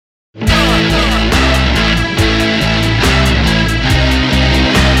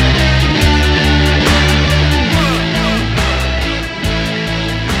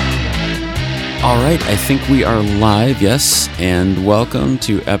All right, I think we are live, yes, and welcome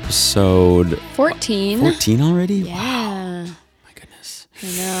to episode 14. 14 already? Yeah. Wow. My goodness. I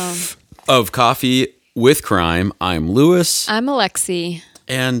know. Of Coffee with Crime, I'm Lewis. I'm Alexi.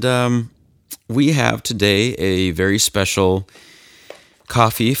 And we have today a very special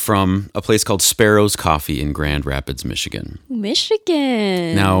coffee from a place called Sparrows Coffee in Grand Rapids, Michigan.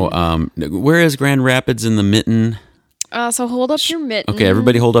 Michigan. Now, where is Grand Rapids in the mitten? So hold up your mitten. Okay,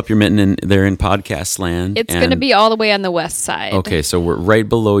 everybody hold up your mitten, and they're in podcast land. It's going to be all the way on the west side. Okay, so we're right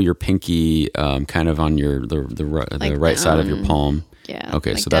below your pinky, kind of on your the right side of your palm. Yeah.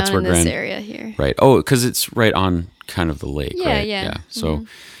 Okay, like so that's down where in this Grand area here. Right. Oh, because it's right on kind of the lake. Yeah, right? yeah. So,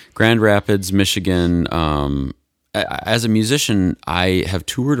 Grand Rapids, Michigan. As a musician, I have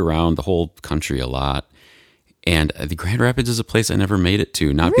toured around the whole country a lot, and the Grand Rapids is a place I never made it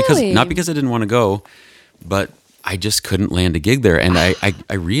to. Not Really? because I didn't want to go, but I just couldn't land a gig there, and I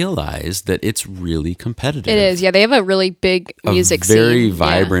realized that it's really competitive. It is. Yeah, they have a really big music scene. Very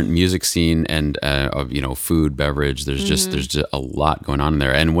vibrant music scene, and of food, beverage. There's just a lot going on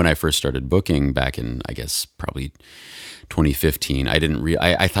there. And when I first started booking back in, I guess probably 2015,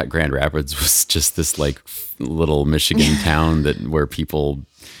 I thought Grand Rapids was just this like little Michigan town where people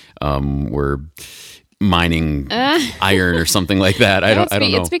were mining iron or something like that. I don't know.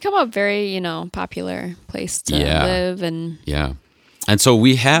 It's become a very, popular place to live. And And so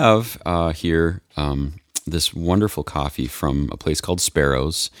we have here this wonderful coffee from a place called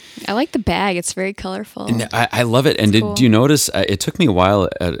Sparrows. I like the bag. It's very colorful. And I love it. And cool. do you notice, it took me a while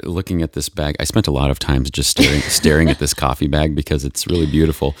looking at this bag. I spent a lot of time just staring at this coffee bag because it's really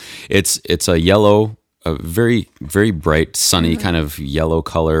beautiful. It's a yellow, a very, very bright, sunny kind of yellow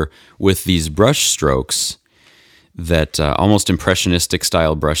color with these brush strokes that almost impressionistic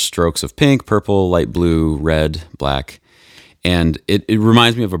style brush strokes of pink, purple, light blue, red, black. And it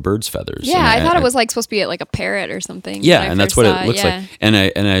reminds me of a bird's feathers. Yeah, and I thought it was like supposed to be like a parrot or something. Yeah, and that's what it looks like. Yeah. And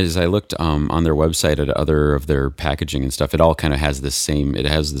as I looked on their website at other of their packaging and stuff, it all kind of has this same. It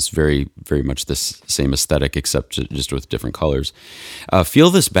has this very, very much this same aesthetic, except just with different colors. Feel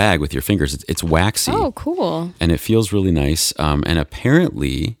this bag with your fingers. It's waxy. Oh, cool. And it feels really nice. And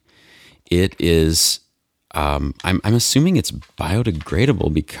apparently, it is. I'm assuming it's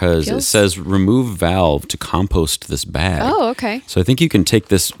biodegradable because it says remove valve to compost this bag. Oh, okay. So I think you can take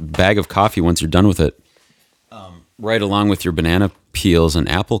this bag of coffee once you're done with it, right along with your banana peels and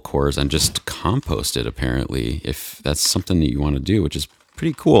apple cores, and just compost it, apparently, if that's something that you want to do, which is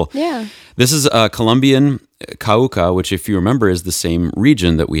pretty cool. Yeah. This is Colombian Cauca, which, if you remember, is the same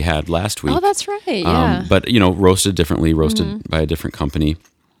region that we had last week. Oh, that's right. Yeah. But, roasted differently, roasted by a different company.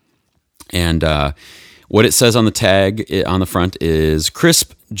 And what it says on the tag on the front is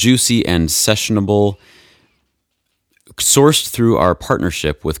crisp, juicy, and sessionable, sourced through our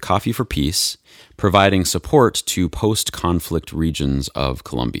partnership with Coffee for Peace, providing support to post-conflict regions of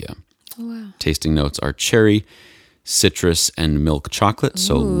Colombia. Oh, wow. Tasting notes are cherry, citrus, and milk chocolate.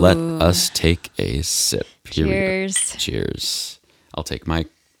 So let us take a sip. Here we go. Cheers. Cheers. I'll take my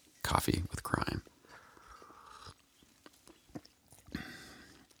coffee with crime.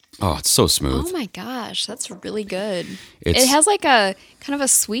 Oh, it's so smooth. Oh my gosh, that's really good. It's- It has like a kind of a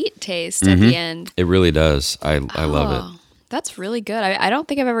sweet taste at the end. It really does. I love it. That's really good. I don't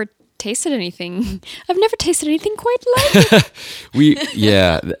think I've ever tasted anything. I've never tasted anything quite like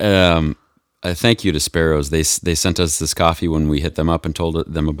it. Thank you to Sparrows. They sent us this coffee when we hit them up and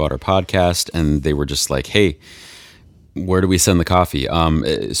told them about our podcast, and they were just like, "Hey, where do we send the coffee?"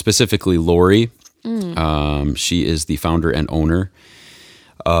 Specifically, Lori. She is the founder and owner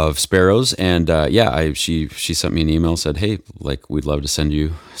of Sparrows, and she sent me an email, said, "Hey, like we'd love to send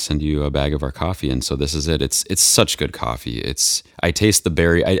you a bag of our coffee," and so this is it. It's such good coffee. I taste the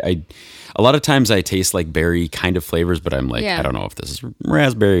berry. I a lot of times I taste like berry kind of flavors, but I'm like, I don't know if this is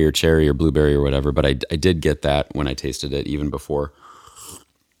raspberry or cherry or blueberry or whatever. But I did get that when I tasted it, even before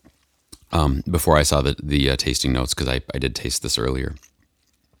I saw the tasting notes, because I did taste this earlier,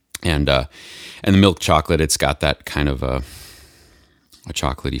 and the milk chocolate, it's got that kind of a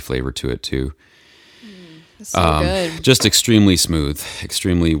chocolatey flavor to it too. It's so good. Just extremely smooth,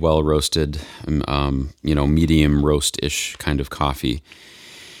 extremely well roasted, medium roast-ish kind of coffee.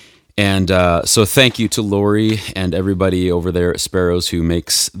 And so thank you to Lori and everybody over there at Sparrows who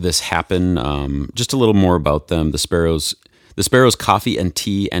makes this happen. Just a little more about them. The Sparrows Coffee and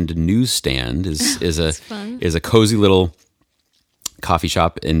Tea and Newsstand is a cozy little coffee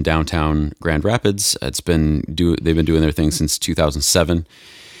shop in downtown Grand Rapids. They've been doing their thing since 2007.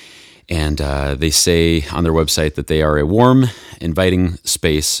 And they say on their website that they are a warm, inviting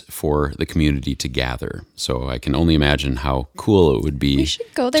space for the community to gather. So I can only imagine how cool it would be. We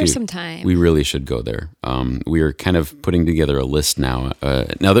should go there sometime. We really should go there. We are kind of putting together a list now.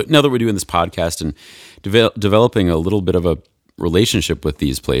 Now that we're doing this podcast and developing a little bit of a relationship with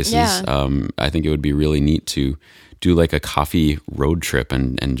these places, I think it would be really neat to do like a coffee road trip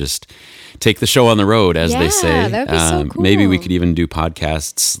and just take the show on the road, as they say. That would be so cool. Maybe we could even do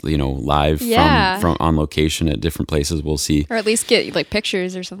podcasts, live from on location at different places. We'll see. Or at least get like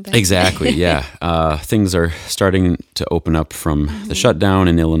pictures or something. Exactly, yeah. Things are starting to open up from the shutdown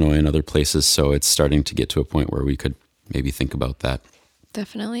in Illinois and other places, so it's starting to get to a point where we could maybe think about that.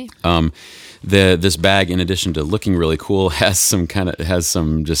 Definitely. This bag, in addition to looking really cool, has some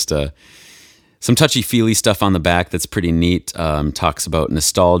some touchy-feely stuff on the back that's pretty neat. Talks about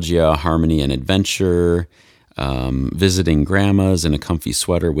nostalgia, harmony, and adventure. Visiting grandma's in a comfy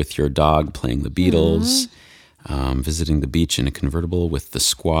sweater with your dog playing the Beatles. Visiting the beach in a convertible with the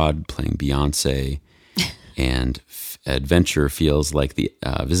squad playing Beyonce. And adventure feels like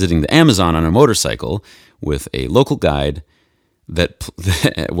visiting the Amazon on a motorcycle with a local guide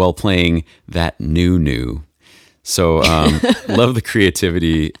while playing That New. So love the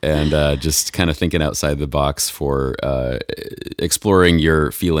creativity and just kind of thinking outside the box for exploring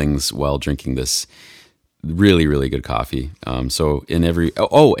your feelings while drinking this really, really good coffee. So in every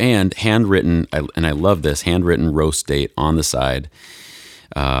and handwritten, and I love this handwritten roast date on the side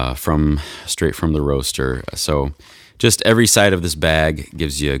straight from the roaster. So just every side of this bag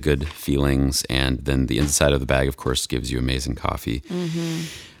gives you good feelings, and then the inside of the bag, of course, gives you amazing coffee.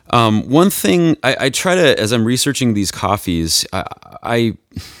 One thing I try to, as I'm researching these coffees, I've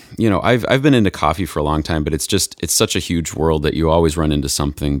been into coffee for a long time, but it's such a huge world that you always run into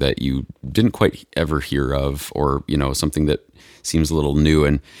something that you didn't quite ever hear of, or something that seems a little new.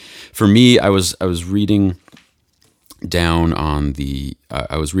 And for me, I was reading down the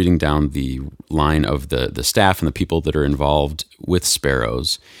line of the staff and the people that are involved with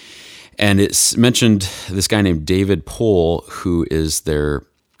Sparrows, and it's mentioned this guy named David Pohl, who is their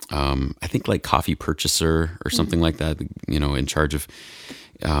I think like coffee purchaser or something like that, in charge of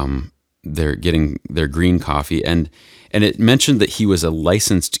their getting their green coffee. And it mentioned that he was a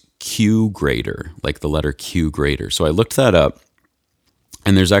licensed Q grader, like the letter Q grader. So I looked that up,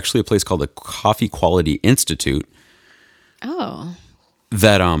 and there's actually a place called the Coffee Quality Institute. Oh.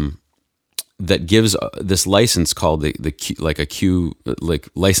 That gives this license called the Q, like a Q, like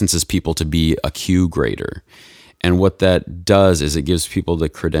licenses people to be a Q grader. And what that does is it gives people the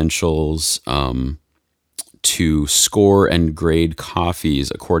credentials to score and grade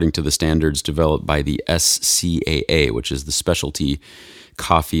coffees according to the standards developed by the SCAA, which is the Specialty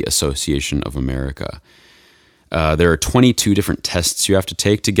Coffee Association of America. There are 22 different tests you have to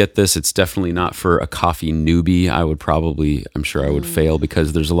take to get this. It's definitely not for a coffee newbie. I'm sure I would fail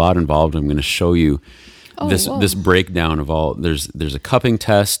because there's a lot involved. I'm going to show you this breakdown of all. There's a cupping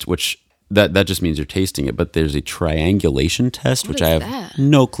test, which that just means you're tasting it, but there's a triangulation test, which I have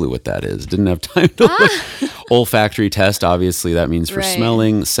no clue what that is. Didn't have time to look. Olfactory test, obviously that means for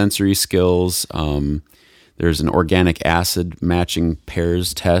smelling. Sensory skills. There's an organic acid matching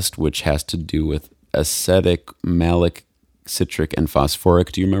pairs test, which has to do with acetic, malic, citric, and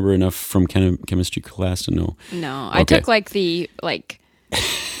phosphoric. Do you remember enough from chemistry class to know? No, I took the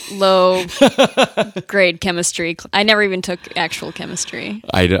low grade chemistry. I never even took actual chemistry.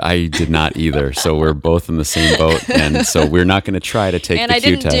 I did not either. So we're both in the same boat, and so we're not going to try to take the Q test.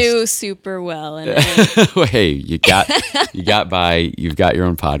 And I didn't do super well in it. Hey, you got by. You've got your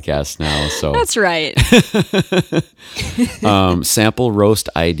own podcast now, so that's right. Sample roast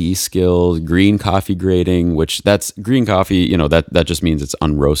ID skills, green coffee grading, which that's green coffee. That just means it's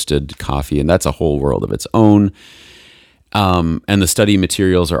unroasted coffee, and that's a whole world of its own. And the study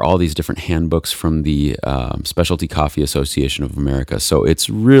materials are all these different handbooks from the Specialty Coffee Association of America. So it's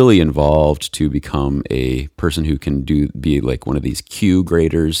really involved to become a person who can be like one of these Q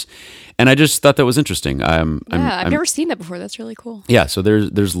graders. And I just thought that was interesting. I've never seen that before. That's really cool. Yeah. So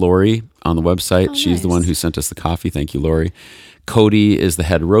there's Lori on the website. Oh, She's the one who sent us the coffee. Thank you, Lori. Cody is the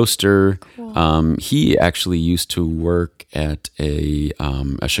head roaster. Cool. He actually used to work at a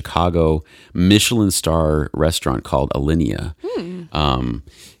Chicago Michelin star restaurant called Alinea.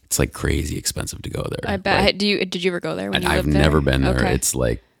 It's like crazy expensive to go there. I bet. Right? Did you ever go there when you lived there? I've never been there. Okay. It's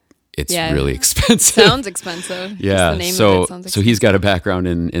really expensive. Sounds expensive. Yeah. So he's got a background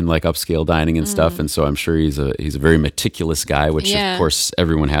in like upscale dining and stuff, and so I'm sure he's a very meticulous guy, which of course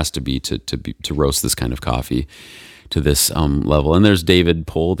everyone has to be to roast this kind of coffee to this level. And there's David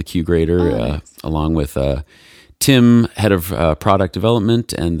Pohl, the Q grader, along with Tim, head of product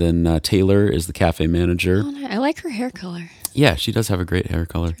development, and then Taylor is the cafe manager. Oh, I like her hair color. Yeah, she does have a great hair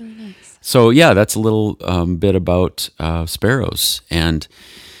color. Really nice. So yeah, that's a little bit about Sparrows. And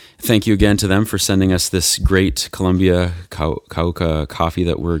thank you again to them for sending us this great Columbia Cauca coffee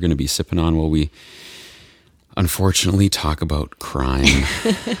that we're going to be sipping on while we unfortunately talk about crime.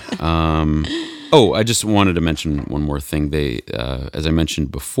 I just wanted to mention one more thing. They, as I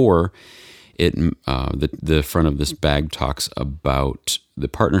mentioned before, the front of this bag talks about the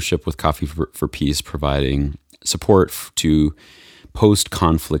partnership with Coffee for Peace providing support to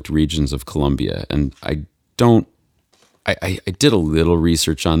post-conflict regions of Colombia. And I did a little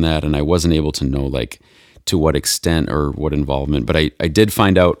research on that, and I wasn't able to know like to what extent or what involvement, but I did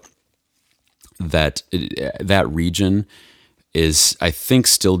find out that that region is, I think,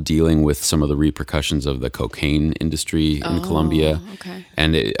 still dealing with some of the repercussions of the cocaine industry in Colombia. Okay.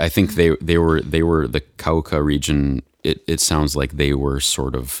 And I think they were the Cauca region. It sounds like they were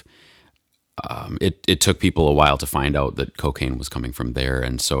sort of. It took people a while to find out that cocaine was coming from there,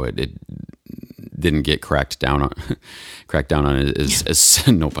 and so it didn't get cracked down on it as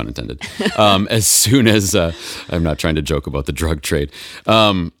no pun intended. As soon as I'm not trying to joke about the drug trade.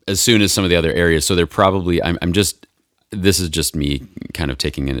 As soon as some of the other areas, so they're probably. This is just me kind of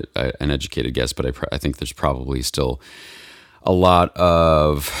taking an educated guess, but I think there's probably still a lot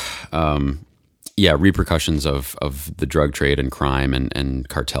of repercussions of the drug trade and crime and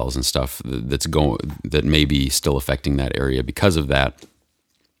cartels and stuff that may be still affecting that area because of that.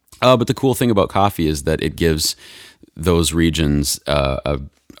 But the cool thing about coffee is that it gives those regions a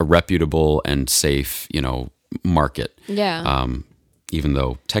reputable and safe, market. Yeah. Even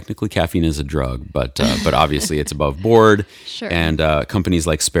though technically caffeine is a drug, but obviously it's above board. Sure. And companies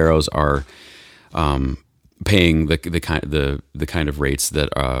like Sparrows are paying the kind of rates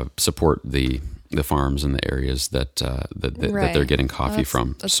that support the farms and the areas that they're getting coffee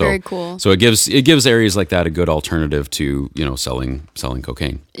from. That's very cool. So it gives areas like that a good alternative to selling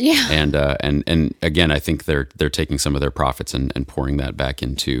cocaine. Yeah. And again, I think they're taking some of their profits and pouring that back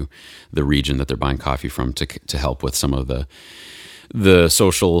into the region that they're buying coffee from to help with some of the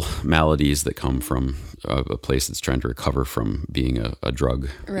social maladies that come from a place that's trying to recover from being a drug,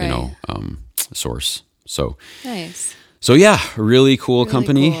 source. So nice. So yeah, really cool Really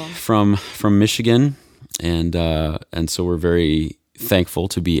company cool. from Michigan, and so we're very thankful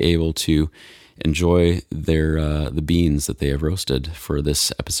to be able to enjoy the beans that they have roasted for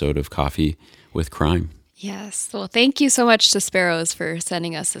this episode of Coffee with Crime. Yes. Well, thank you so much to Sparrows for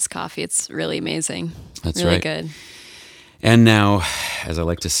sending us this coffee. It's really amazing. That's really right. Good. And now, as I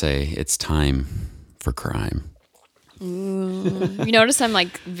like to say, it's time for crime. You notice I'm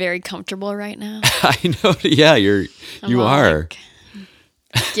like very comfortable right now. I know. Yeah, you are. Like,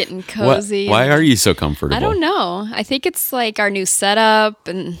 getting cozy. Why are you so comfortable? I don't know. I think it's like our new setup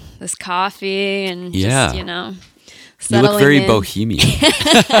and this coffee and just, you settling look very in. bohemian.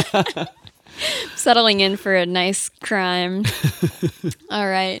 Settling in for a nice crime. All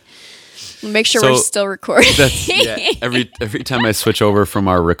right. Make sure we're still recording. Every time I switch over from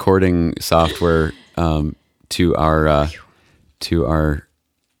our recording software to our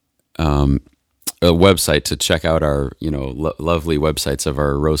website to check out our lovely websites of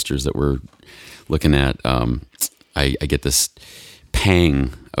our roasters that we're looking at, I get this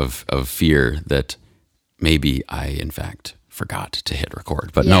pang of fear that maybe I in fact forgot to hit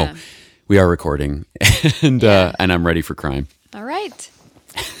record. But no, we are recording, and I'm ready for crime. All right.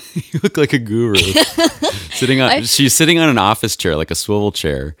 You look like a guru. She's sitting on an office chair, like a swivel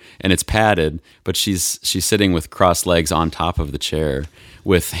chair, and it's padded, but she's sitting with crossed legs on top of the chair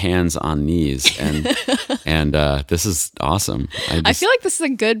with hands on knees, and this is awesome. I feel like this is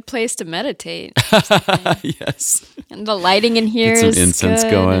a good place to meditate. Yes. And the lighting in here Get is some incense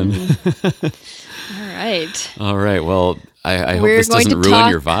good going. All right. Well, I hope this doesn't ruin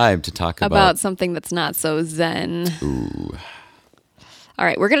your vibe to talk about something that's not so zen. Ooh. All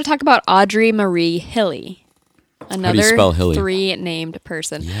right, we're going to talk about Audrey Marie Hilley. Another How do you spell Hilley? 3 named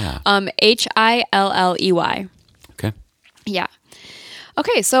person. Yeah. Hilley. Okay. Yeah.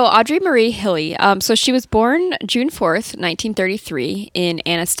 Okay, so Audrey Marie Hilley. So she was born June 4th, 1933 in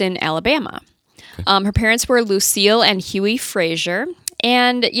Anniston, Alabama. Okay. Her parents were Lucille and Huey Frazier.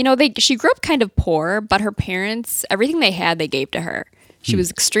 And, she grew up kind of poor, but her parents, everything they had, they gave to her. She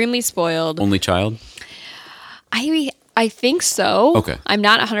was extremely spoiled. Only child? I think so. Okay. I'm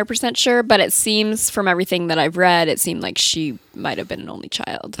not 100% sure, but it seems from everything that I've read, it seemed like she might have been an only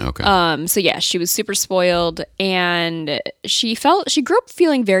child. Okay. So yeah, she was super spoiled, and she grew up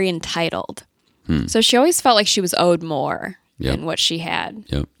feeling very entitled. So she always felt like she was owed more than what she had.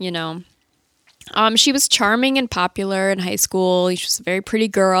 Yep. She was charming and popular in high school. She was a very pretty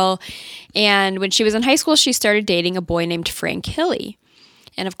girl. And when she was in high school, she started dating a boy named Frank Hilly.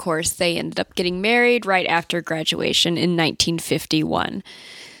 And of course, they ended up getting married right after graduation in 1951.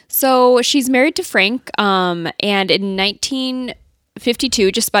 So she's married to Frank. And in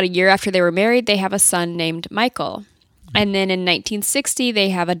 1952, just about a year after they were married, they have a son named Michael. And then in 1960, they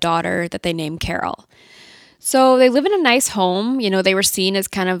have a daughter that they name Carol. So they live in a nice home. You know, they were seen as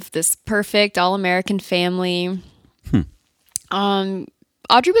kind of this perfect all-American family.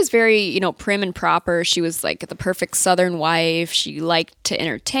 Audrey was very, you know, prim and proper. She was like the perfect Southern wife. She liked to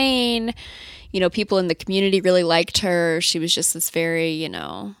entertain. You know, people in the community really liked her. She was just this very, you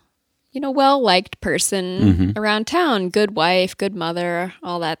know, well-liked person around town. Good wife, good mother,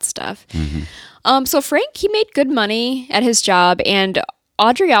 all that stuff. So Frank, he made good money at his job, and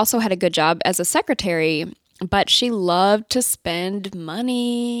Audrey also had a good job as a secretary. But she loved to spend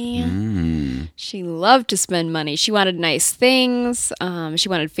money. She loved to spend money. She wanted nice things. She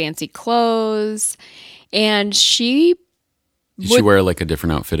wanted fancy clothes. And Did she wear like a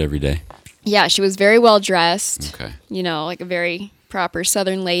different outfit every day? Yeah, she was very well dressed. Okay. You know, like a very proper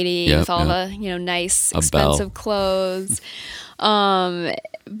Southern lady with all the, you know, nice, expensive clothes.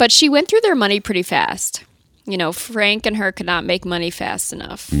 But she went through their money pretty fast. You know, Frank and her could not make money fast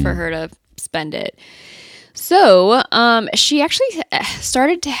enough for her to spend it. So she actually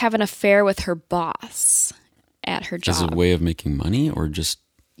started to have an affair with her boss at her job. As a way of making money or just...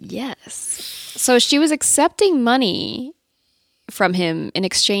 Yes. So she was accepting money from him in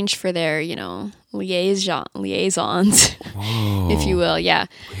exchange for their, you know, liaisons, if you will. Yeah.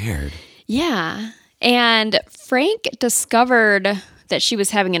 Weird. Yeah. And Frank discovered that she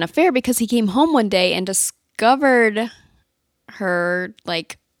was having an affair because he came home one day and discovered her,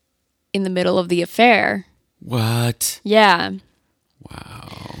 like, in the middle of the affair. What? Yeah.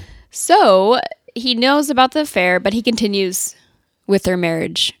 Wow. So he knows about the affair, but he continues with their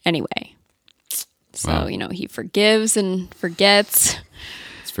marriage anyway. So, you know, he forgives and forgets.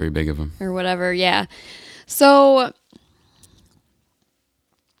 It's very big of him. Or whatever, yeah. So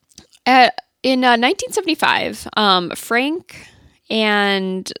in 1975, Frank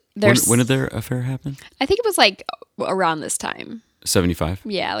and their... When did their affair happen? I think it was like around this time. 75?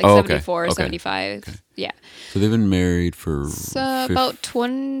 Yeah, like 74 or 75. Okay. Yeah. So they've been married for... about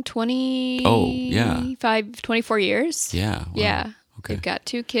 20, Oh, yeah. 24 years. Yeah. Wow. Yeah. Okay. They've got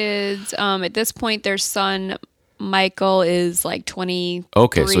 2 kids. At this point, their son, Michael, is like 23.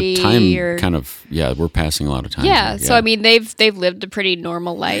 Okay, so time kind of... Yeah, we're passing a lot of time. Yeah, so I mean, they've lived a pretty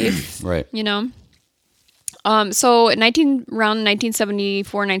normal life. Right. You know? So around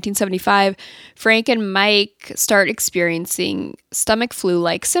 1974, 1975, Frank and Mike start experiencing stomach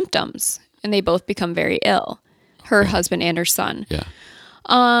flu-like symptoms, and they both become very ill, her husband and her son. Yeah.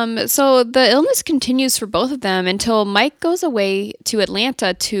 So the illness continues for both of them until Mike goes away to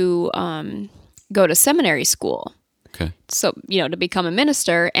Atlanta to go to seminary school. Okay. So, you know, to become a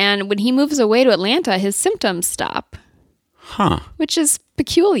minister. And when he moves away to Atlanta, his symptoms stop. Huh. Which is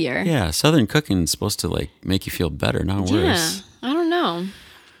peculiar. Yeah, Southern cooking is supposed to like make you feel better, not worse. Yeah, I don't know.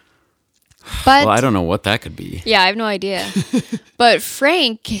 But well, I don't know what that could be. Yeah, I have no idea. But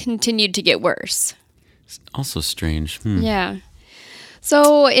Frank continued to get worse. It's also strange. Yeah.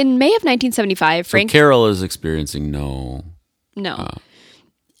 So in May of 1975, Frank... So Carol is experiencing no. And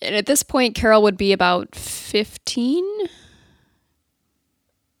at this point, Carol would be about 15?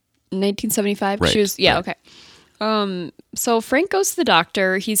 1975? Right. She was... Yeah, right. okay. So Frank goes to the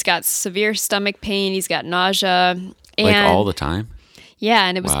doctor. He's got severe stomach pain. He's got nausea. Like all the time? Yeah,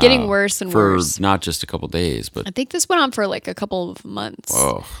 and it was getting worse and worse. For not just a couple days, but... I think this went on for like a couple of months.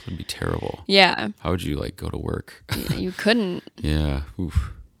 Oh, that'd be terrible. Yeah. How would you like go to work? You couldn't. Yeah.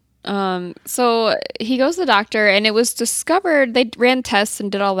 Oof. So he goes to the doctor, and it was discovered, they ran tests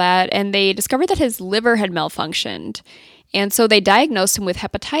and did all that, and they discovered that his liver had malfunctioned. And so they diagnosed him with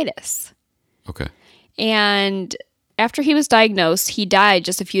hepatitis. Okay. And after he was diagnosed, he died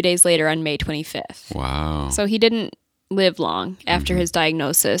just a few days later on May 25th. Wow. So he didn't live long after his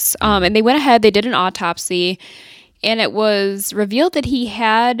diagnosis. And they went ahead, they did an autopsy, and it was revealed that he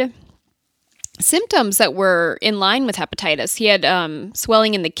had symptoms that were in line with hepatitis. He had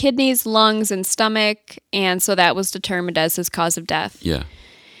swelling in the kidneys, lungs, and stomach, and so that was determined as his cause of death. Yeah.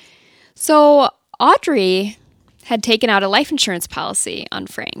 So Audrey had taken out a life insurance policy on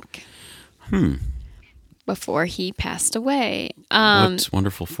Frank. Before he passed away. What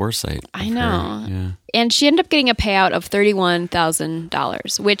wonderful foresight. I know. Yeah. And she ended up getting a payout of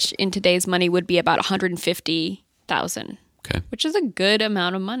 $31,000, which in today's money would be about $150,000. Okay. Which is a good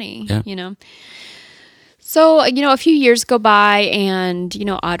amount of money, Yeah. you know. So, a few years go by and,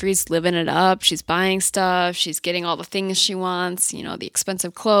 Audrey's living it up. She's buying stuff. She's getting all the things she wants, the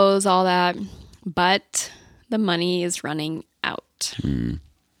expensive clothes, all that. But the money is running out.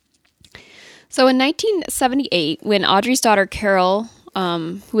 So in 1978, when Audrey's daughter Carol,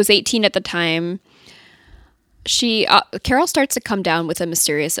 who was 18 at the time, Carol starts to come down with a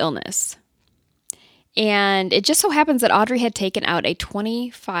mysterious illness. And it just so happens that Audrey had taken out a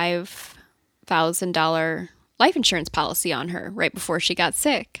 $25,000 life insurance policy on her right before she got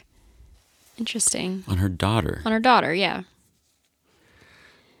sick. Interesting. On her daughter? On her daughter, yeah.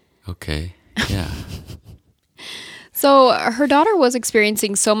 Okay, yeah. So her daughter was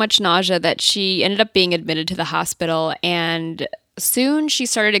experiencing so much nausea that she ended up being admitted to the hospital, and soon she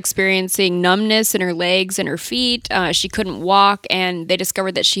started experiencing numbness in her legs and her feet. She couldn't walk, and they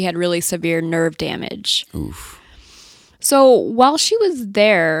discovered that she had really severe nerve damage. Oof. So while she was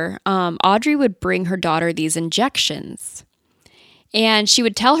there, Audrey would bring her daughter these injections. And she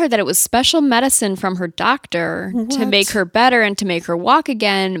would tell her that it was special medicine from her doctor to make her better and to make her walk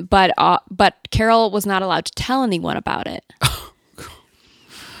again, but Carol was not allowed to tell anyone about it.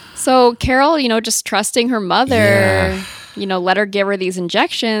 So Carol, just trusting her mother, let her give her these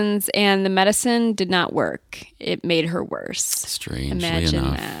injections, and the medicine did not work. It made her worse. Strangely Imagine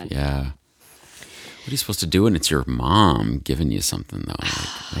enough. that. Yeah. What are you supposed to do when it's your mom giving you something, though?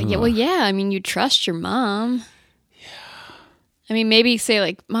 You trust your mom. Maybe say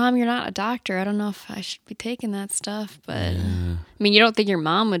like, Mom, you're not a doctor. I don't know if I should be taking that stuff. But, you don't think your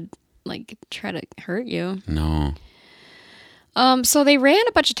mom would, try to hurt you. No. So they ran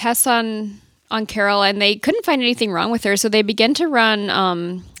a bunch of tests on Carol, and they couldn't find anything wrong with her. So they began to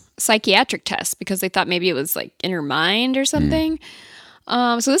run psychiatric tests because they thought maybe it was, in her mind or something.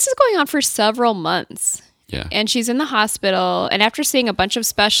 So this is going on for several months. Yeah. And she's in the hospital, and after seeing a bunch of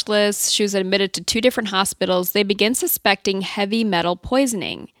specialists, she was admitted to 2 different hospitals. They began suspecting heavy metal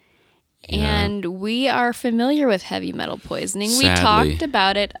poisoning. Yeah. And we are familiar with heavy metal poisoning. Sadly, we talked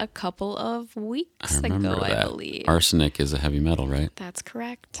about it a couple of weeks ago, I believe. Arsenic is a heavy metal, right? That's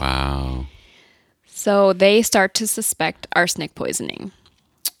correct. Wow. So they start to suspect arsenic poisoning.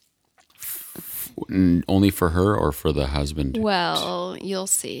 Only for her or for the husband? Well, you'll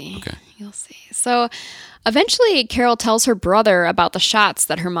see. Okay. You'll see. So eventually, Carol tells her brother about the shots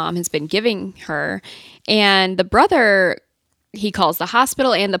that her mom has been giving her. And the brother, he calls the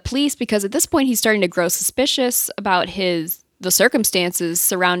hospital and the police because at this point, he's starting to grow suspicious about the circumstances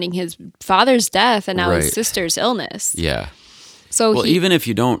surrounding his father's death and now his sister's illness. Yeah. So even if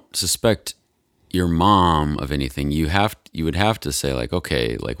you don't suspect your mom of anything, you would have to say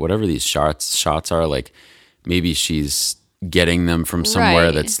okay, whatever these shots are, maybe she's getting them from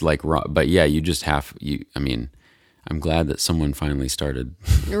somewhere that's wrong. But yeah, I'm glad that someone finally started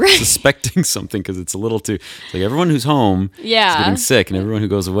suspecting something because it's a little too, everyone who's home is getting sick and everyone who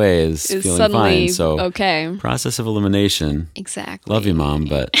goes away is feeling suddenly fine. So okay. Process of elimination. Exactly. Love you, Mom,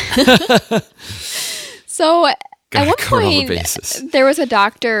 but so at one cover all the point, bases. There was a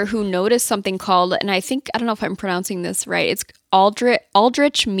doctor who noticed something called, and I don't know if I'm pronouncing this right, it's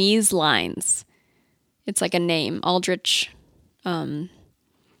Aldrich-Mees lines. It's like a name, Aldrich hyphen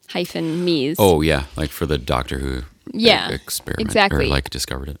Mees. Oh, yeah, for the doctor who exactly. or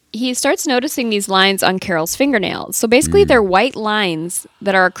discovered it. He starts noticing these lines on Carol's fingernails. So basically, they're white lines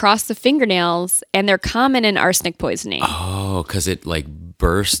that are across the fingernails, and they're common in arsenic poisoning. Oh, because it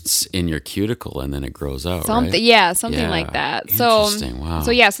bursts in your cuticle and then it grows out, right? Yeah, something like that. Interesting, wow.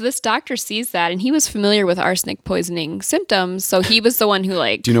 So this doctor sees that, and he was familiar with arsenic poisoning symptoms, so he was the one who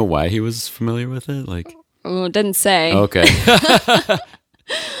Do you know why he was familiar with it? Oh, it didn't say. Okay.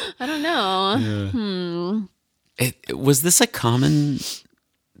 I don't know. Yeah. Was this a common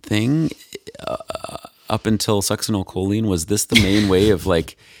thing up until succinylcholine? Was this the main way of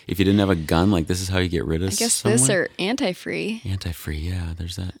if you didn't have a gun, this is how you get rid of someone? This or antifree. Antifree, yeah,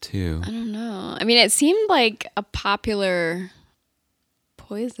 there's that too. I don't know. It seemed like a popular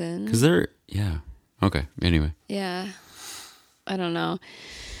poison. Because okay, anyway. Yeah. I don't know.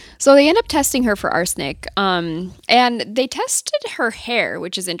 So they end up testing her for arsenic, and they tested her hair,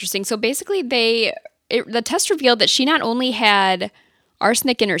 which is interesting. So basically, the test revealed that she not only had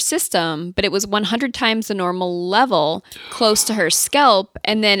arsenic in her system, but it was 100 times the normal level close to her scalp.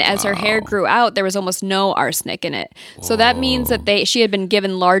 And then as her hair grew out, there was almost no arsenic in it. Whoa. So that means that she had been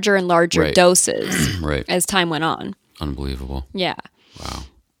given larger and larger doses as time went on. Unbelievable. Yeah. Wow.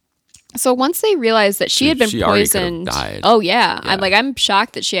 So once they realized that she had been poisoned, died. Oh yeah. I'm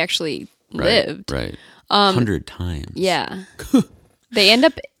shocked that she actually lived. Right. 100 times. Yeah. They end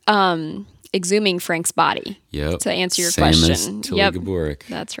up exhuming Frank's body. Yep. To answer your Same question. As Tilly Gaborik.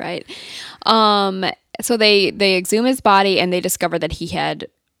 That's right. So they exhume his body and they discover that he had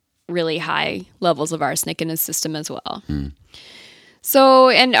really high levels of arsenic in his system as well. So,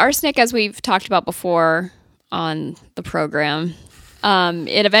 and arsenic, as we've talked about before on the program,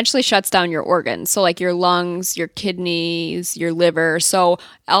 it eventually shuts down your organs. So like your lungs, your kidneys, your liver. So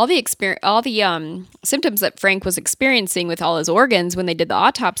all the symptoms that Frank was experiencing with all his organs when they did the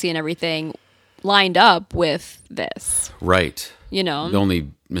autopsy and everything lined up with this. Right. You know? The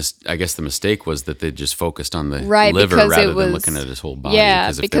only, I guess the mistake was that they just focused on the Right, liver because rather it was- than looking at his whole body. Yeah,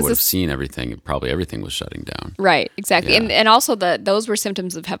 because if they because would have it's- seen everything, probably everything was shutting down. Right, exactly. Yeah. And also those were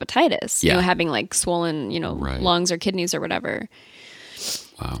symptoms of hepatitis, Yeah. having like swollen, Right. lungs or kidneys or whatever.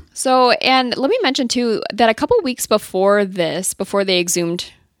 Wow. So, and let me mention too that a couple weeks before they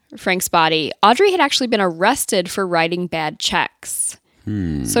exhumed Frank's body, Audrey had actually been arrested for writing bad checks.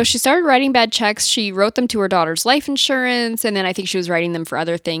 So she started writing bad checks. She wrote them to her daughter's life insurance, and then I think she was writing them for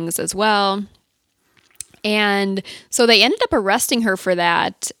other things as well. And so they ended up arresting her for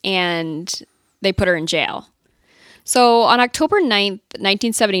that, and they put her in jail. So on October 9th,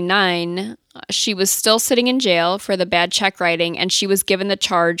 1979, she was still sitting in jail for the bad check writing, and she was given the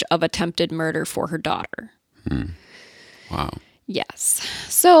charge of attempted murder for her daughter. Wow. Yes.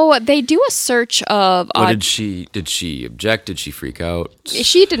 So they do a search of... What did she object? Did she freak out?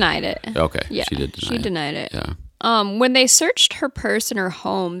 She denied it. Okay. Yeah, She did deny she it. denied it. Yeah. When they searched her purse and her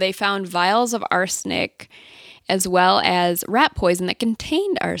home, they found vials of arsenic as well as rat poison that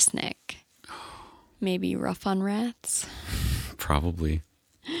contained arsenic. Maybe rough on rats? Probably.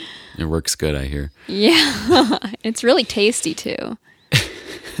 It works good, I hear. Yeah. It's really tasty, too.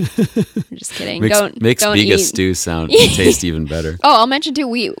 I'm just kidding. Makes don't Biga eat. stew taste even better. Oh, I'll mention, too,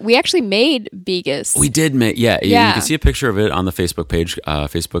 we actually made Bigas. We did make, You Yeah. can see a picture of it on the Facebook page,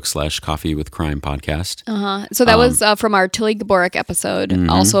 Facebook.com/Coffee with Crime podcast. So that was from our Tilly Gaborik episode,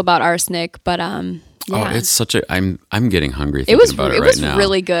 also about arsenic, but yeah. Oh, it's such a, I'm getting hungry it thinking was about it it right was now.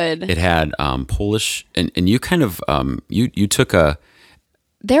 really good. It had Polish, and you kind of, you took a,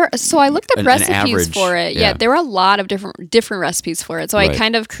 So I looked up an recipes average, for it. yeah. Yeah, there were a lot of different recipes for it. So I Right.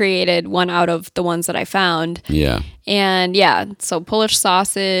 kind of created one out of the ones that I found. yeah, And yeah, so Polish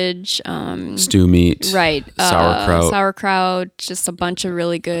sausage, stew meat, right, sauerkraut, just a bunch of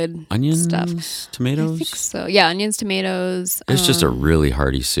really good onions, stuff. tomatoes. So yeah, onions, tomatoes. It's just a really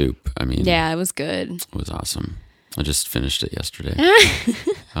hearty soup. I mean, Yeah, it was good. it was awesome. I just finished it yesterday.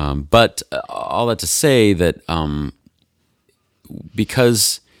 But all that to say that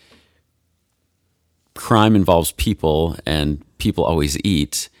because crime involves people and people always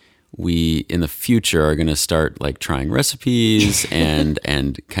eat, we in the future are going to start like trying recipes and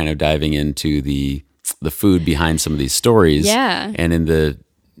kind of diving into the food behind some of these stories. Yeah. And in the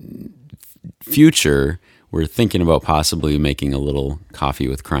future, we're thinking about possibly making a little Coffee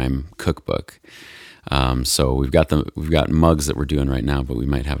with Crime cookbook. So we've got mugs that we're doing right now, but we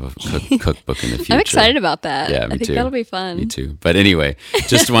might have a cookbook in the future. I'm excited about that. Yeah, me I think too. that'll be fun. Me too. But anyway,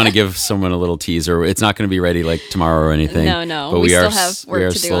 just want to give someone a little teaser. It's not going to be ready like tomorrow or anything. No. But We we still are have work we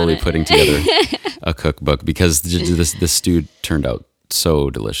are to do slowly on it. putting together a cookbook because this stew turned out so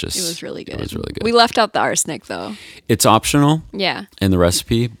delicious. It was really good. It was really good. We left out the arsenic though. It's optional Yeah. in the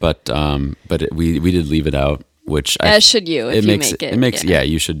recipe, but we did leave it out. Which As should you if you make it. It makes yeah.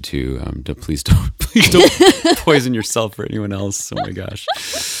 you should too. Please don't poison yourself or anyone else. Oh my gosh.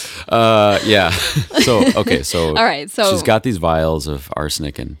 Yeah. So okay. So All right, so- she's got these vials of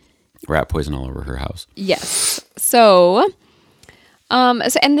arsenic and rat poison all over her house. Yes. So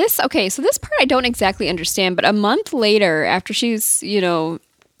this part I don't exactly understand, but a month later, after she's,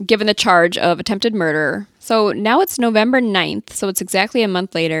 given the charge of attempted murder, so now it's November 9th, so it's exactly a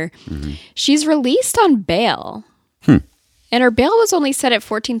month later, she's released on bail. And her bail was only set at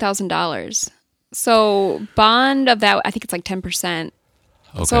 $14,000. So bond of that, I think it's like 10%.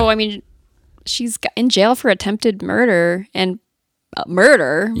 Okay. So, I mean, she's in jail for attempted murder and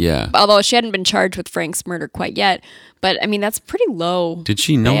murder. Yeah. Although she hadn't been charged with Frank's murder quite yet. But, I mean, that's pretty low. Did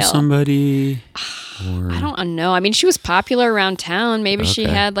she know bail. somebody? I don't know. I mean, she was popular around town. Maybe she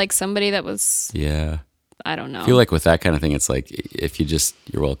Okay. had like somebody that was, Yeah. I don't know. I feel like with that kind of thing, it's like if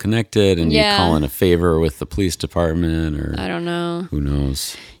you're well connected and Yeah. you call in a favor with the police department or I don't know. who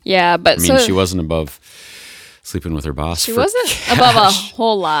knows. Yeah, but I mean, she wasn't above sleeping with her boss. she for wasn't cash. above a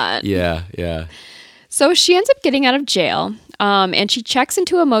whole lot. Yeah, yeah. So she ends up getting out of jail, and she checks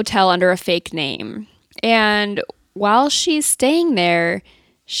into a motel under a fake name. And while she's staying there,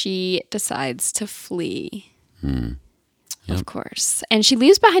 she decides to flee. Of course. And she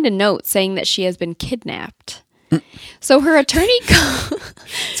leaves behind a note saying that she has been kidnapped. So her attorney...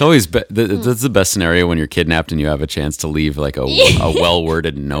 It's It's always that's the best scenario when you're kidnapped and you have a chance to leave like a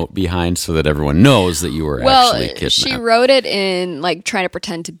well-worded note behind so that everyone knows that you were actually kidnapped. She wrote it in like trying to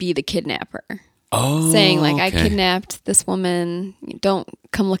pretend to be the kidnapper. Oh, saying like, okay. I kidnapped this woman. Don't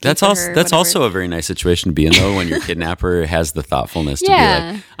come looking That's for also her. that's whatever. also a very nice situation to be in, though, when your kidnapper has the thoughtfulness to be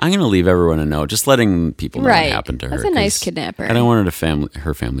Yeah. like, I'm going to leave everyone a note, just letting people know Right. what happened to her. That's a nice 'cause kidnapper. I don't want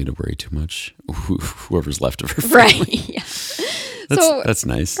her family to worry too much. Whoever's left of her family. Right. Yeah. That's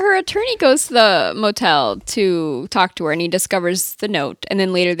nice. Her attorney goes to the motel to talk to her, and he discovers the note. And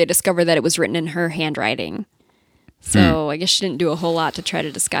then later they discover that it was written in her handwriting. So I guess she didn't do a whole lot to try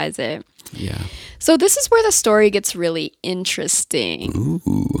to disguise it. Yeah. So this is where the story gets really interesting.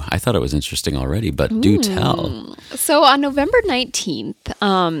 Ooh, I thought it was interesting already, but do tell. So on November 19th,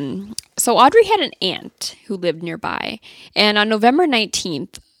 so Audrey had an aunt who lived nearby. And on November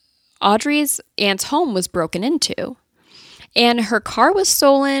 19th, Audrey's aunt's home was broken into. And her car was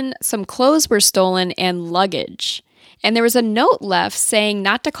stolen, some clothes were stolen, and luggage. And there was a note left saying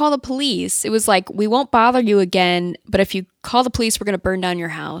not to call the police. It was like, we won't bother you again, but if you call the police, we're going to burn down your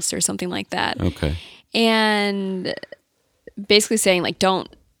house or something like that. Okay. And basically saying like, don't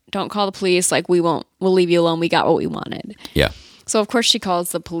call the police. Like we'll leave you alone. We got what we wanted. Yeah. So of course she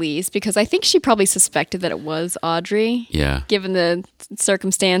calls the police because I think she probably suspected that it was Audrey. Yeah. Given the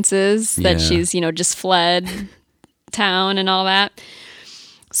circumstances that Yeah. she's, just fled town and all that.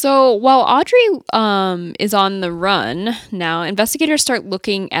 So while Audrey is on the run now, investigators start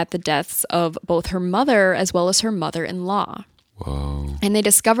looking at the deaths of both her mother as well as her mother-in-law. Whoa. And they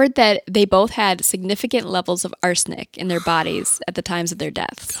discovered that they both had significant levels of arsenic in their bodies at the times of their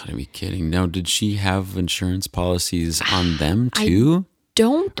deaths. Gotta be kidding. Now, did she have insurance policies on them too?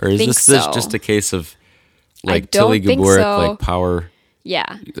 Don't Or is think this so. just a case of I like don't Tilly think Gaborik, so. like power,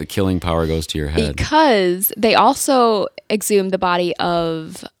 Yeah. the killing power goes to your head? Because they also exhumed the body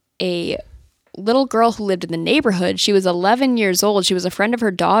of a little girl who lived in the neighborhood. She was 11 years old. She was a friend of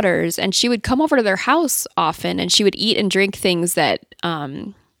her daughter's, and she would come over to their house often, and she would eat and drink things that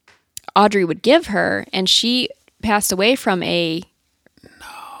Audrey would give her, and she passed away from a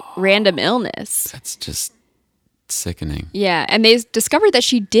random illness. That's just sickening. Yeah, and they discovered that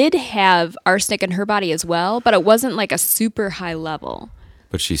she did have arsenic in her body as well, but it wasn't like a super high level.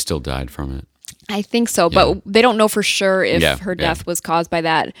 But she still died from it. I think so, but they don't know for sure if her death was caused by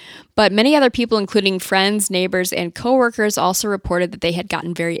that. But many other people, including friends, neighbors, and coworkers, also reported that they had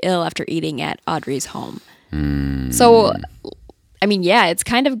gotten very ill after eating at Audrey's home. So, I mean, yeah, it's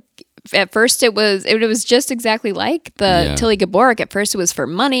kind of, at first it was just exactly like the Tilly Gaborik. At first it was for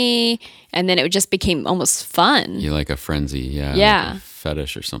money, and then it just became almost fun. You like a frenzy, yeah. Yeah. Like a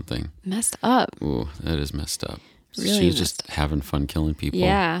fetish or something. Messed up. Ooh, that is messed up. Really She was just having fun killing people.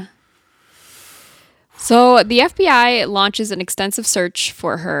 Yeah. So the FBI launches an extensive search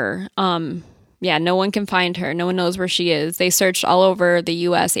for her. No one can find her. No one knows where she is. They searched all over the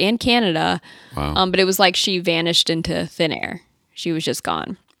U.S. and Canada. Wow. But it was like she vanished into thin air. She was just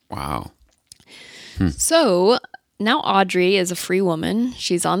gone. Wow. So now Audrey is a free woman.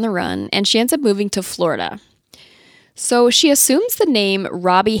 She's on the run, and she ends up moving to Florida. So she assumes the name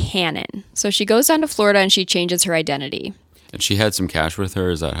Robbie Hannon. So she goes down to Florida and she changes her identity. And she had some cash with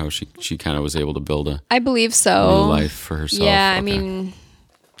her? Is that how she kind of was able to build a I believe new so. life for herself? Yeah, I Okay. mean,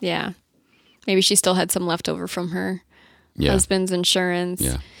 yeah. Maybe she still had some left over from her husband's insurance.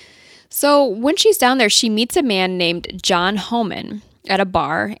 Yeah. So when she's down there, she meets a man named John Homan at a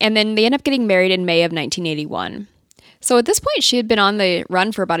bar, and then they end up getting married in May of 1981. So at this point, she had been on the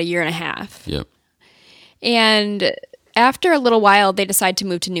run for about a year and a half. Yep. And after a little while, they decide to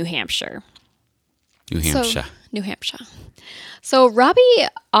move to New Hampshire. New Hampshire. New Hampshire. So Robbie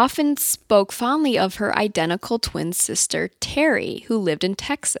often spoke fondly of her identical twin sister, Terry, who lived in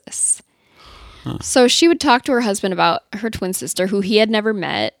Texas. So she would talk to her husband about her twin sister, who he had never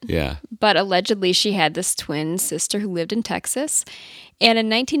met, Yeah. but allegedly she had this twin sister who lived in Texas. And in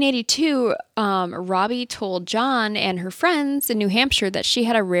 1982, Robbie told John and her friends in New Hampshire that she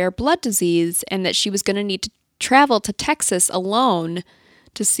had a rare blood disease and that she was going to need to travel to Texas alone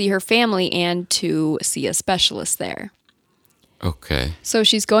to see her family and to see a specialist there. Okay. So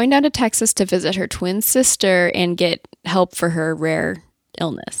she's going down to Texas to visit her twin sister and get help for her rare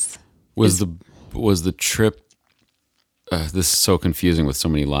illness. Was the trip? This is so confusing with so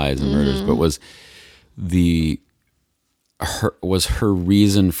many lies and murders. But was her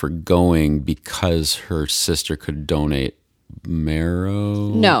reason for going because her sister could donate marrow?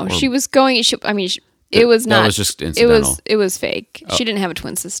 No, she was going. It was not. That was just incidental. It was fake. She didn't have a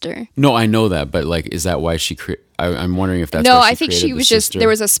twin sister. No, I know that, but like, is that why she I'm wondering if that's no. why I think she was just there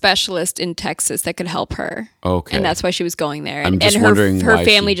was a specialist in Texas that could help her. Okay, and that's why she was going there. I'm just and wondering her why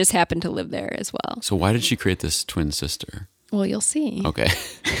family just happened to live there as well. So why did she create this twin sister? Well, you'll see. Okay,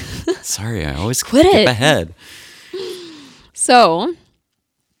 sorry, I always Quit skip it. ahead. So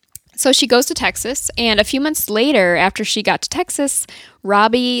she goes to Texas, and a few months later, after she got to Texas,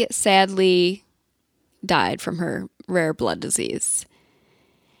 Robbie sadly died from her rare blood disease.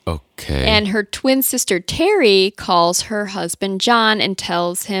 Okay. And her twin sister Terry calls her husband John and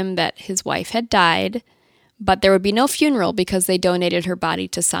tells him that his wife had died, but there would be no funeral because they donated her body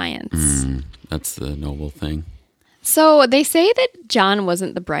to science. That's the noble thing. So they say that John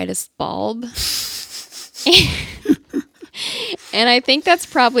wasn't the brightest bulb. And I think that's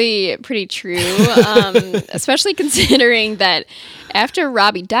probably pretty true, especially considering that after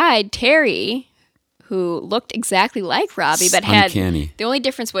Robbie died, Terry, who looked exactly like Robbie, but Uncanny. the only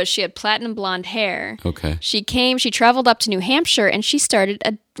difference was she had platinum blonde hair. Okay. She traveled up to New Hampshire, and she started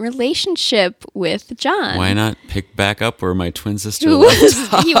a relationship with John. Why not pick back up where my twin sister He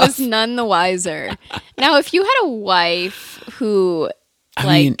left? was none the wiser. Now, if you had a wife who... I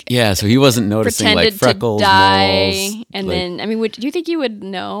mean, yeah, so he wasn't noticing like pretended freckles, to die, moles, and like, then do you think you would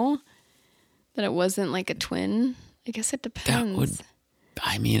know that it wasn't like a twin? I guess it depends.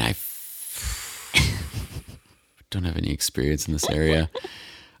 I mean, I don't have any experience in this area.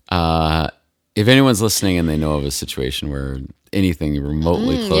 If anyone's listening and they know of a situation where anything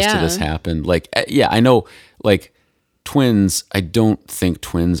remotely close to this happened, like, yeah, I know, like, twins, I don't think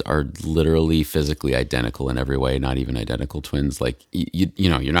twins are literally physically identical in every way, not even identical twins. Like, you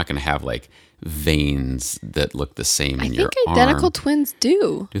know, you're not going to have like veins that look the same in your arm. I think identical twins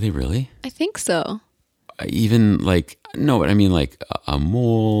do. Do they really? I think so. Even like, no, but I mean like a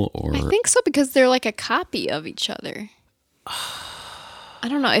mole or... I think so because they're like a copy of each other. I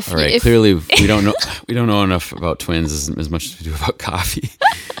don't know if... All right, clearly we don't know enough about twins as much as we do about coffee.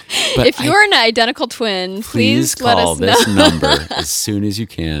 But if you're an identical twin, please let call us know. this number as soon as you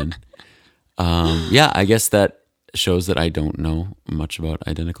can. Yeah, I guess that shows that I don't know much about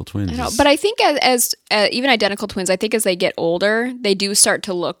identical twins. I know, but I think as even identical twins, I think as they get older, they do start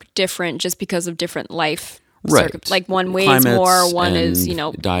to look different just because of different life. Right. Like one weighs Climates more, one and is,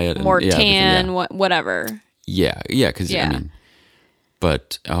 diet and, more yeah, tan, whatever. Yeah, because I mean...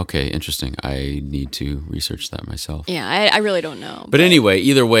 But, okay, interesting. I need to research that myself. Yeah, I really don't know. But anyway,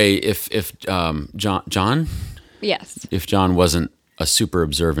 either way, if John? Yes. If John wasn't a super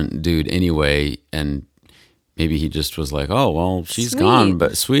observant dude anyway, and maybe he just was like, oh, well, she's gone,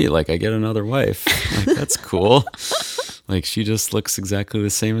 but sweet, like, I get another wife. Like, that's cool. Like, she just looks exactly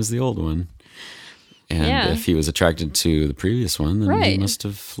the same as the old one. And if he was attracted to the previous one, then he must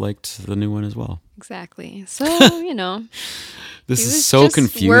have liked the new one as well. Exactly. So, This is so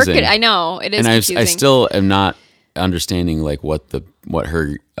confusing. I know it is. And confusing. I still am not understanding like what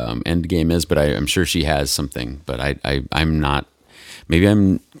her end game is, but I'm sure she has something. But I'm not. Maybe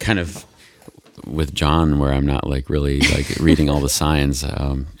I'm kind of with John where I'm not like really like reading all the signs.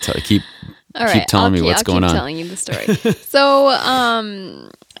 So keep telling me what's going on. I'll keep telling you the story. So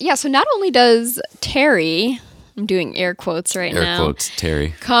so not only does Terry, I'm doing air quotes now. Air quotes,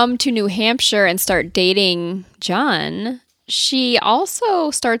 Terry. Come to New Hampshire and start dating John. She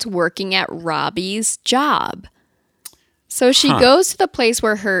also starts working at Robbie's job. So she goes to the place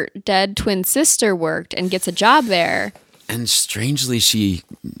where her dead twin sister worked and gets a job there. And strangely, she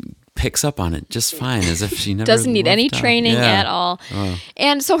picks up on it just fine, as if she never doesn't need any left training at all.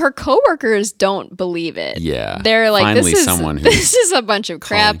 And so her coworkers don't believe it. Yeah. They're like, finally this is a bunch of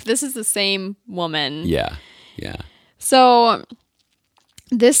crap. This is the same woman. Yeah. So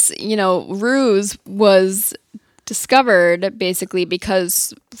this, ruse was discovered basically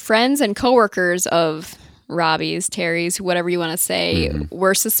because friends and coworkers of Robbie's, Terry's, whatever you want to say,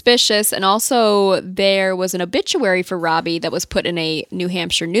 were suspicious. And also there was an obituary for Robbie that was put in a New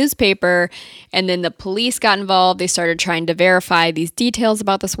Hampshire newspaper. And then the police got involved. They started trying to verify these details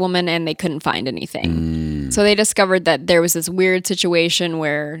about this woman and they couldn't find anything. So they discovered that there was this weird situation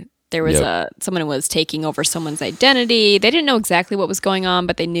where there was someone was taking over someone's identity. They didn't know exactly what was going on,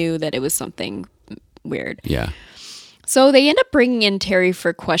 but they knew that it was something weird. Yeah. So they end up bringing in Terry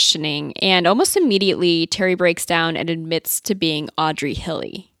for questioning, and almost immediately, Terry breaks down and admits to being Audrey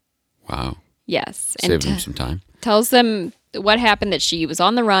Hilley. Wow. Yes. Saved him some time. Tells them what happened, that she was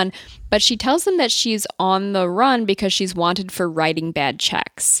on the run, but she tells them that she's on the run because she's wanted for writing bad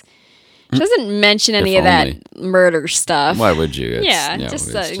checks. She doesn't mention any of that murder stuff. Why would you? It's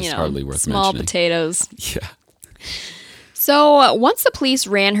just hardly worth small mentioning. potatoes. Yeah. So once the police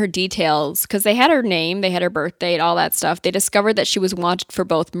ran her details, because they had her name, they had her birth date, all that stuff, they discovered that she was wanted for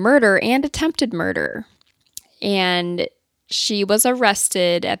both murder and attempted murder. And she was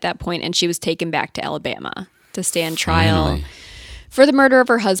arrested at that point, and she was taken back to Alabama to stand trial Finally. for the murder of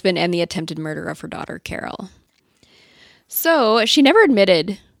her husband and the attempted murder of her daughter, Carol. So she never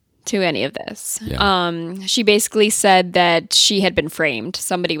admitted to any of this. Yeah. She basically said that she had been framed.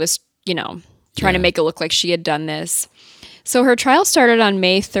 Somebody was, trying to make it look like she had done this. So her trial started on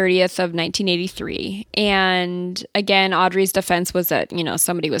May 30th of 1983. And again, Audrey's defense was that,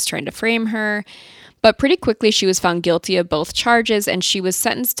 somebody was trying to frame her. But pretty quickly, she was found guilty of both charges, and she was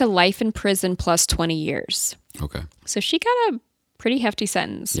sentenced to life in prison plus 20 years. Okay. So she got a pretty hefty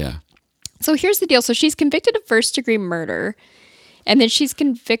sentence. Yeah. So here's the deal. So she's convicted of first-degree murder, and then she's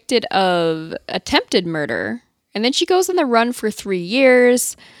convicted of attempted murder, and then she goes on the run for 3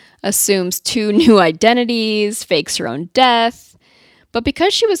 years, assumes 2 new identities, fakes her own death. But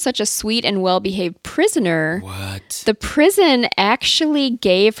because she was such a sweet and well-behaved prisoner, What? the prison actually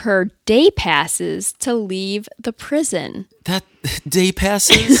gave her day passes to leave the prison. That day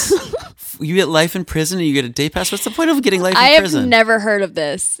passes? You get life in prison and you get a day pass? What's the point of getting life I in have prison? never heard of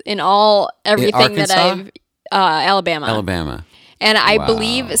this in everything that Arkansas? Alabama. Alabama. And I Wow.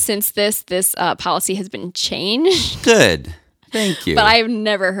 believe since this policy has been changed, Good. Thank you. but I've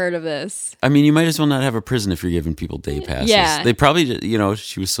never heard of this. I mean, you might as well not have a prison if you're giving people day passes. Yeah. They probably,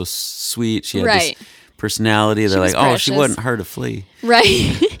 she was so sweet. She had Right. this personality. They're was like, oh, she precious. wasn't hard to flee.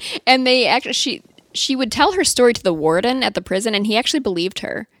 Right. And they actually, she would tell her story to the warden at the prison, and he actually believed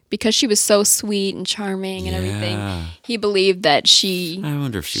her because she was so sweet and charming and everything. Yeah. He believed that she I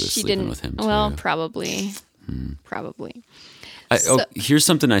wonder if she was sleeping didn't. with him, too. Well, probably. Probably. Here's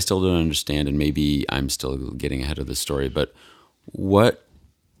something I still don't understand, and maybe I'm still getting ahead of the story, but what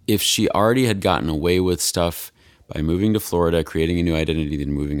if she already had gotten away with stuff by moving to Florida, creating a new identity,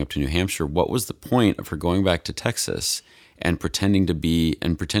 then moving up to New Hampshire? What was the point of her going back to Texas and pretending to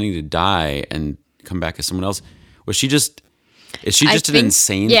die and come back as someone else? Is she just an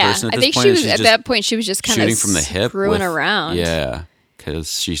insane person at this I think point? she was She's at just that point. She was just kind shooting of from the hip, screwing around. Yeah,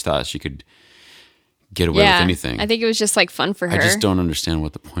 because she thought she could get away with anything. I think it was just like fun for her. I just don't understand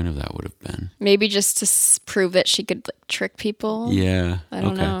what the point of that would have been. Maybe just to prove that she could trick people. Yeah. I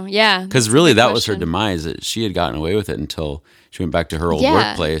don't know. Yeah. Because really, that was her demise. That she had gotten away with it until she went back to her old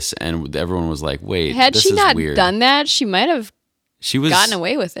workplace, and everyone was like, "Wait, had this she is not weird." done that, she might have She was gotten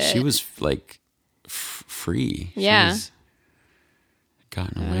away with it. She was like free. Yeah. She was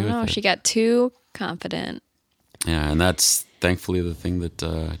gotten I away don't know. with it. She got too confident. Yeah, and that's thankfully the thing that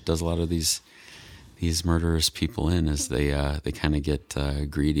does a lot of these murderous people in is they kind of get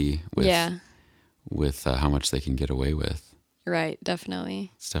greedy with how much they can get away with. Right.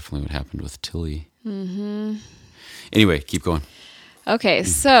 Definitely. It's definitely what happened with Tilly. Mm-hmm. Anyway, keep going. Okay.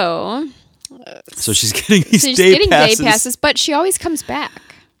 So she's getting these she's day getting passes. day passes, but she always comes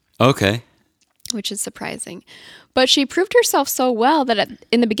back, Okay. which is surprising. But she proved herself so well that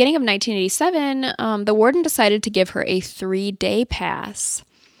in the beginning of 1987, the warden decided to give her a 3-day pass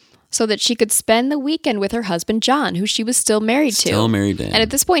so that she could spend the weekend with her husband, John, who she was still married to. Still married to him. And at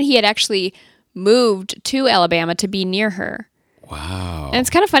this point, he had actually moved to Alabama to be near her. Wow. And it's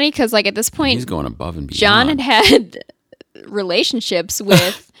kind of funny because, like, at this point, He's going above and beyond. John had relationships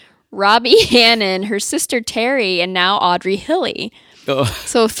with Robbie Hannon, her sister Terry, and now Audrey Hilley. Oh.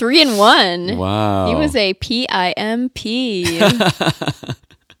 So 3 in 1. Wow. He was a PIMP.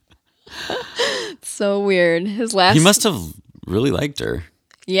 So weird. His last. He must have really liked her.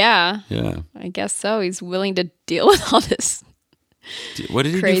 Yeah, Yeah. I guess so. He's willing to deal with all this What did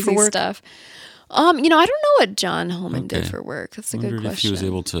he do crazy for work? stuff. I don't know what John Holman did Okay. for work. That's a I good wondered question. if he was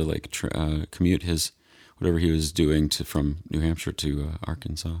able to like commute his whatever he was doing from New Hampshire to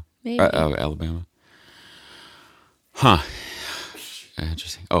Arkansas, Maybe. Alabama. Huh.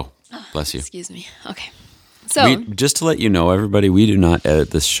 Interesting. Oh, bless you. Excuse me. Okay. So Just to let you know, everybody, we do not edit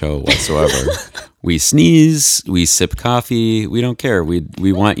this show whatsoever. We sneeze, we sip coffee, we don't care. We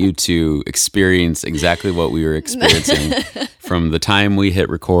want you to experience exactly what we were experiencing from the time we hit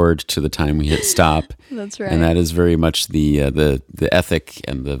record to the time we hit stop. That's right. And that is very much the ethic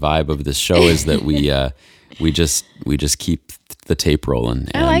and the vibe of this show is that we just keep the tape rolling.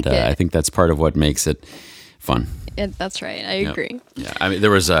 And I like it. I think that's part of what makes it fun. that's right. I Yep. agree. Yeah, I mean, there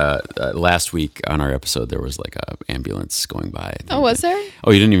was last week on our episode, there was like a ambulance going by. Oh, was there?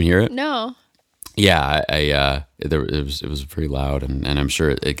 Oh, you didn't even hear it? No. Yeah, it was very loud, and I'm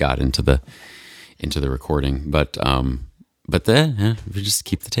sure it got into the recording, but then we just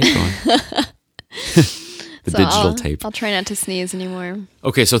keep the tape going. The digital tape. I'll try not to sneeze anymore.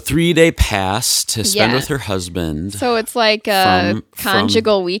 Okay, so 3-day pass to spend Yeah. with her husband. So it's like a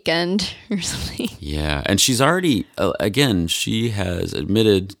conjugal weekend or something. Yeah, and she's already, again, she has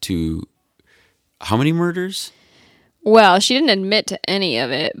admitted to how many murders? Well, she didn't admit to any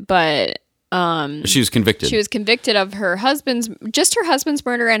of it, but She was convicted. she was convicted of her husband's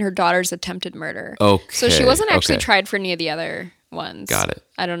murder and her daughter's attempted murder. Okay. So she wasn't actually okay. tried for any of the other ones. Got it.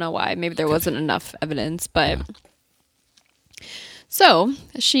 I don't know why. Maybe there wasn't enough evidence, but so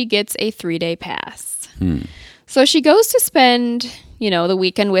she gets a 3-day pass. So she goes to spend, the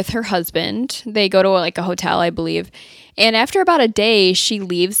weekend with her husband. They go to like a hotel, I believe. And after about a day, she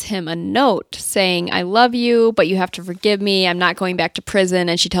leaves him a note saying, "I love you, but you have to forgive me. I'm not going back to prison."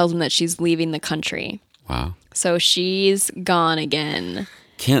 And she tells him that she's leaving the country. Wow. So she's gone again.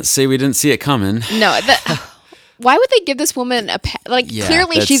 Can't say we didn't see it coming. No, why would they give this woman Yeah,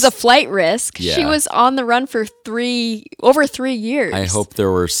 clearly she's a flight risk. Yeah. She was on the run for over 3 years. I hope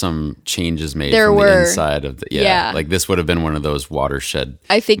there were some changes made There from the were. inside of the Yeah. Like this would have been one of those watershed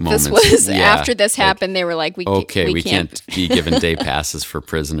I think moments. this was Yeah. after this happened. They were like, we can't be given day passes for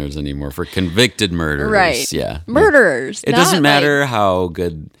prisoners anymore, for convicted murderers. Right. Yeah. Murderers. It not doesn't like- matter how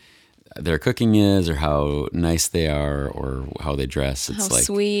good their cooking is or how nice they are or how they dress. It's how like,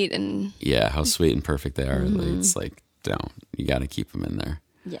 sweet and yeah, how sweet and perfect they are. Mm-hmm. It's like, you got to keep them in there.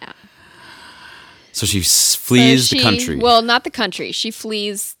 yeah. So she flees So the country. Well, not the country. She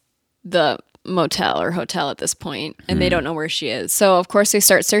flees the motel or hotel at this point, and they don't know where she is. So, of course, they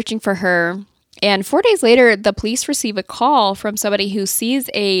start searching for her. And 4 days later, the police receive a call from somebody who sees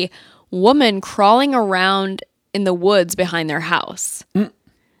a woman crawling around in the woods behind their house.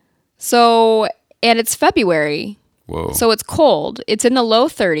 So, and it's February. Whoa. So it's cold. It's in the low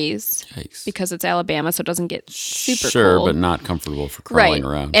 30s Yikes. because it's Alabama, so it doesn't get super Sure, cold. but not comfortable for crawling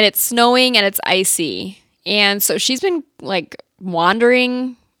Right. around. And it's snowing and it's icy. And so she's been like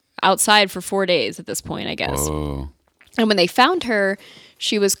wandering outside for 4 days at this point, I guess. Whoa. And when they found her,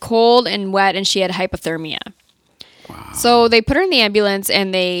 she was cold and wet and she had hypothermia. Wow. So they put her in the ambulance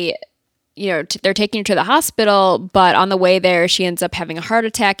and they're taking her to the hospital, but on the way there, she ends up having a heart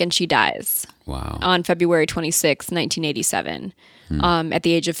attack and she dies Wow. on February 26, 1987, at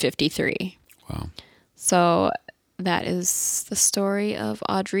the age of 53. Wow. So that is the story of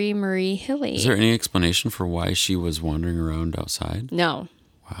Audrey Marie Hilley. Is there any explanation for why she was wandering around outside? No.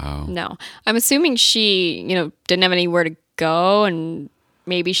 Wow. No. I'm assuming she, didn't have anywhere to go and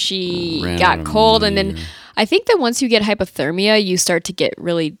maybe she Ran out got of cold. And money then I think that once you get hypothermia, you start to get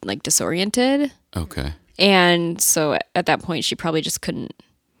really like disoriented. Okay. And so at that point, she probably just couldn't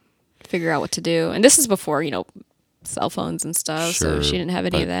figure out what to do. And this is before, cell phones and stuff. So she didn't have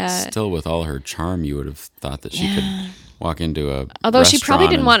any but of that. Still, with all her charm, you would have thought that she could walk into a Although she probably restaurant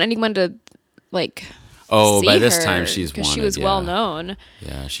didn't and- want anyone to like Oh, see by this her, time she's because she wanted, was yeah. well known.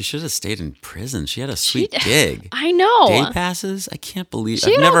 Yeah, she should have stayed in prison. She had a sweet gig. I know. Day passes? I can't believe.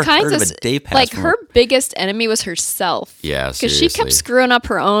 She I've had all never kinds heard of of a day pass. like from her biggest enemy was herself. Yeah, because she kept seriously. screwing up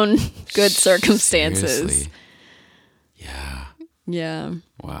her own good circumstances. Seriously. Yeah. Yeah,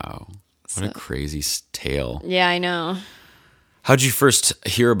 Wow. What a crazy tale. yeah, I know. How'd you first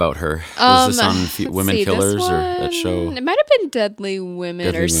hear about her? Was this on Let's Women see, this Killers or that one- show? It might have been Deadly Women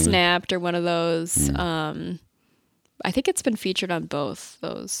Deadly or Women. Snapped or one of those. I think it's been featured on both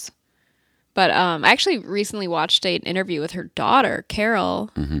those. But I actually recently watched an interview with her daughter,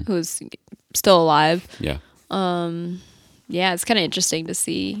 Carol, who's still alive. Yeah. Yeah, it's kind of interesting to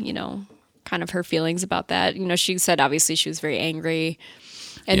see, kind of her feelings about that. She said obviously she was very angry.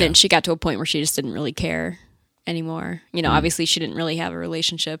 And Yeah. then she got to a point where she just didn't really care anymore. Obviously she didn't really have a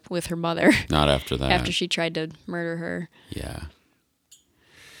relationship with her mother Not after that. after she tried to murder her. Yeah.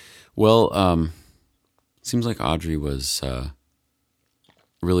 Well, seems like Audrey was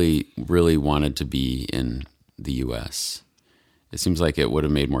really, really wanted to be in the U.S. It seems like it would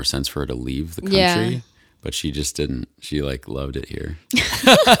have made more sense for her to leave the country, Yeah. but she just didn't. She loved it here,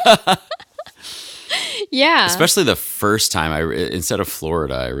 Yeah. especially the first time. Instead of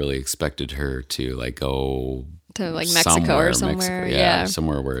Florida, I really expected her to go to like Mexico or somewhere. Mexico, Yeah.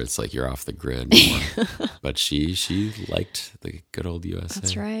 somewhere where it's like you're off the grid more. But she liked the good old USA.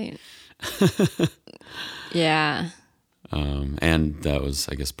 That's right. Yeah. And that was,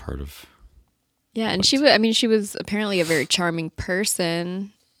 I guess, part of. Yeah, and she was apparently a very charming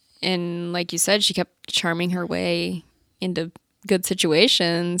person, and like you said, she kept charming her way into good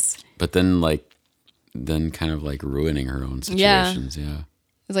situations. But then kind of ruining her own situations. Yeah.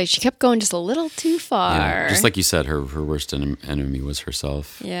 It's like she kept going just a little too far. Yeah. Just like you said, her worst enemy was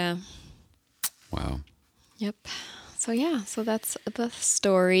herself. Yeah. Wow. Yep. So that's the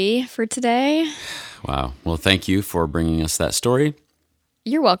story for today. Wow. Well, thank you for bringing us that story.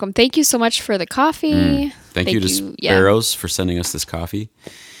 You're welcome. Thank you so much for the coffee. Thank you to Sparrows for sending us this coffee.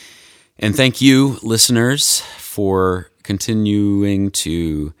 And thank you, listeners, for continuing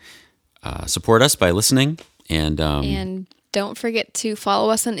to support us by listening. And don't forget to follow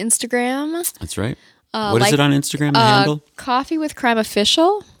us on Instagram. That's right. What is it on Instagram, the handle? Coffee with Crime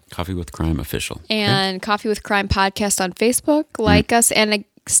Official. Coffee with Crime Official. And Coffee with Crime Podcast on Facebook. Like us and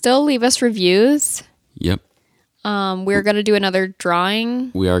still leave us reviews. Yep. We're going to do another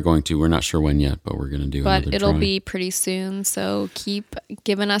drawing. We are going to. We're not sure when yet, but we're going to do another drawing. But it'll be pretty soon, so keep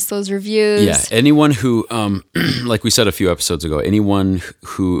giving us those reviews. Yeah, anyone who, like we said a few episodes ago, anyone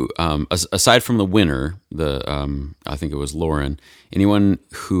who, aside from the winner, I think it was Lauren, anyone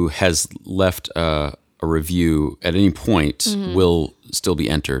who has left a review at any point will still be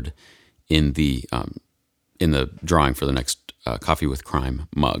entered in the drawing for the next Coffee with Crime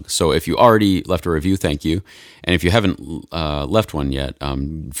mug. So if you already left a review, thank you. And if you haven't left one yet,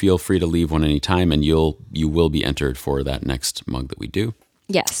 feel free to leave one anytime, and you will be entered for that next mug that we do.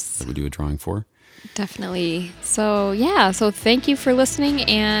 Yes. That we do a drawing for. Definitely. So thank you for listening,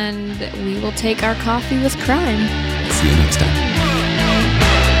 and we will take our coffee with crime. See you next time.